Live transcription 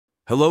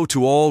Hello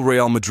to all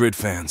Real Madrid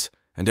fans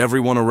and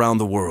everyone around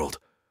the world.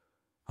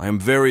 I am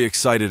very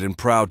excited and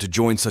proud to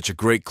join such a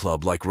great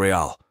club like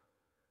Real.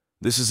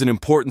 This is an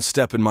important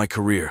step in my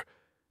career,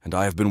 and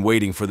I have been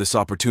waiting for this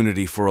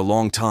opportunity for a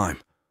long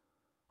time.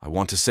 I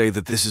want to say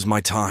that this is my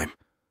time.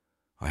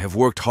 I have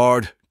worked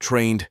hard,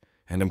 trained,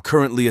 and am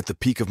currently at the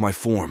peak of my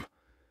form.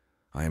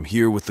 I am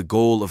here with the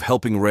goal of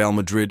helping Real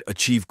Madrid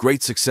achieve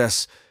great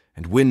success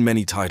and win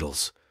many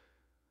titles.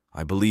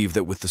 I believe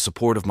that with the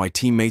support of my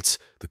teammates,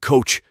 the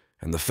coach,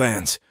 and the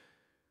fans,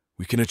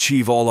 we can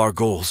achieve all our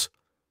goals.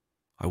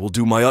 I will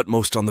do my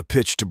utmost on the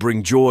pitch to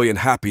bring joy and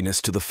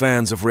happiness to the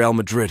fans of Real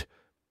Madrid.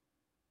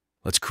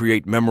 Let's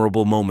create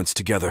memorable moments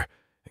together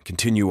and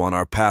continue on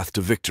our path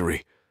to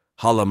victory.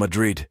 Hala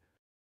Madrid.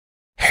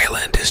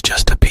 Haaland is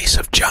just a piece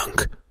of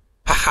junk.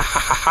 Ha ha ha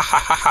ha ha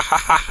ha ha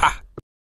ha ha.